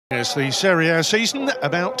Yes, the Serie A season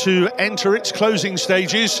about to enter its closing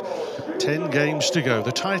stages. 10 games to go.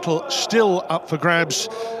 The title still up for grabs.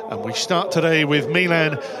 And we start today with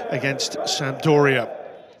Milan against Sampdoria.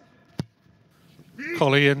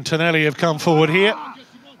 Colli and Tonelli have come forward here.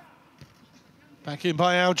 Back in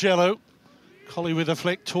by Augello. Colli with a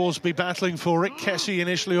flick, Torsby battling for it. Kessie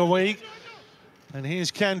initially away. And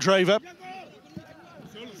here's Candreva.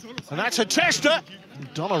 And that's a tester.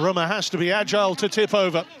 Donnarumma has to be agile to tip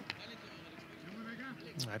over.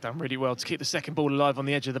 Done really well to keep the second ball alive on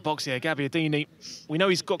the edge of the box here. Gabbiadini, we know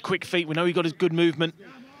he's got quick feet, we know he's got his good movement.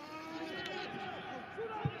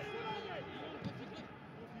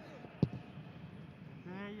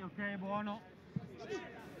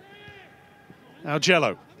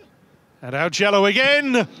 Augello. And Augello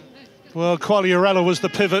again. Well, Quagliarella was the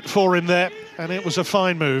pivot for him there, and it was a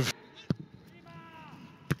fine move.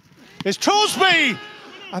 It's Torsby!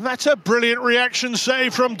 And that's a brilliant reaction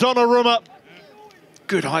save from Donnarumma.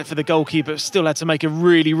 Good height for the goalkeeper, still had to make a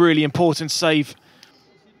really, really important save.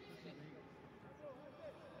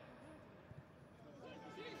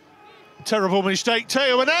 Terrible mistake,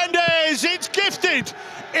 Theo Hernandez, it's gifted!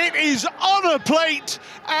 It is on a plate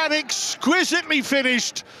and exquisitely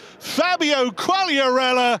finished. Fabio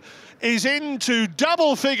Quagliarella is into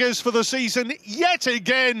double figures for the season yet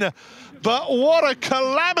again, but what a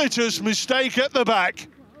calamitous mistake at the back.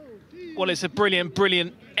 Well, it's a brilliant,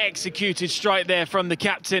 brilliant executed strike there from the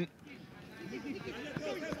captain.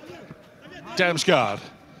 Damsgaard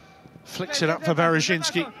flicks it up for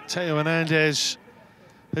Barazinski. Theo Hernandez,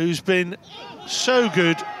 who's been so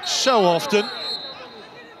good so often.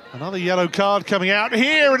 Another yellow card coming out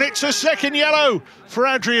here, and it's a second yellow for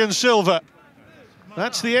Adrian Silva.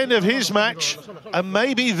 That's the end of his match, and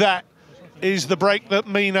maybe that is the break that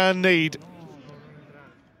Milan need.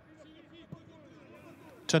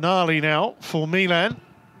 Tonali now for Milan.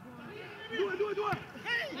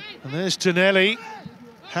 And there's Tonelli.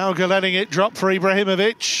 Hauge letting it drop for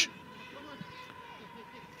Ibrahimovic,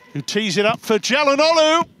 who tees it up for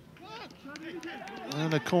Calhanoglu.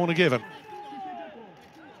 And a corner given.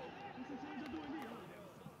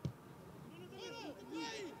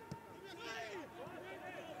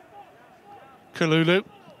 Kalulu.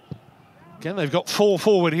 Again, they've got four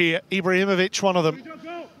forward here. Ibrahimovic, one of them.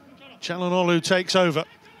 Calhanoglu takes over.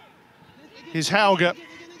 Here's Hauge.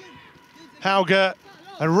 Hauge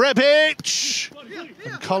and Rebic.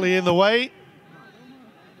 And Colli in the way.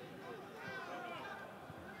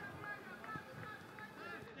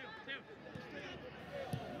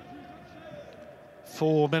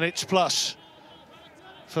 Four minutes plus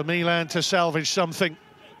for Milan to salvage something.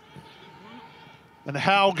 And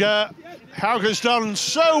Hauge's done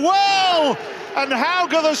so well! And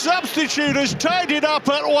Hauge, the substitute, has tied it up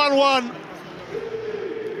at 1-1.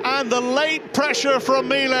 And the late pressure from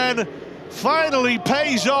Milan finally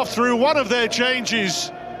pays off through one of their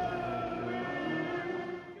changes.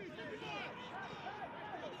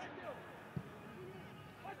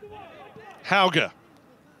 Hauge.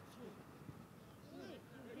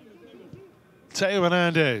 Theo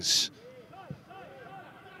Hernandez.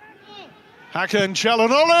 Hakan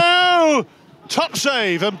Calhanoglu! Top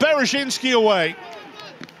save, and Barazinski away.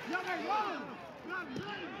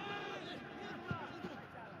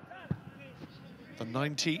 The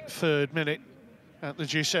 93rd minute at the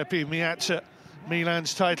Giuseppe Meazza.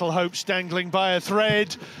 Milan's title hopes dangling by a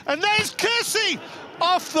thread. And there's Kessie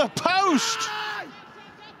off the post.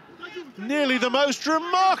 Nearly the most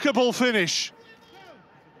remarkable finish.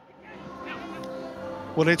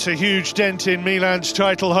 Well, it's a huge dent in Milan's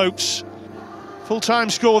title hopes. Full-time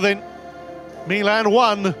score then. Milan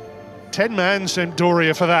 1, 10-man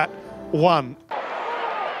Sampdoria for that, 1.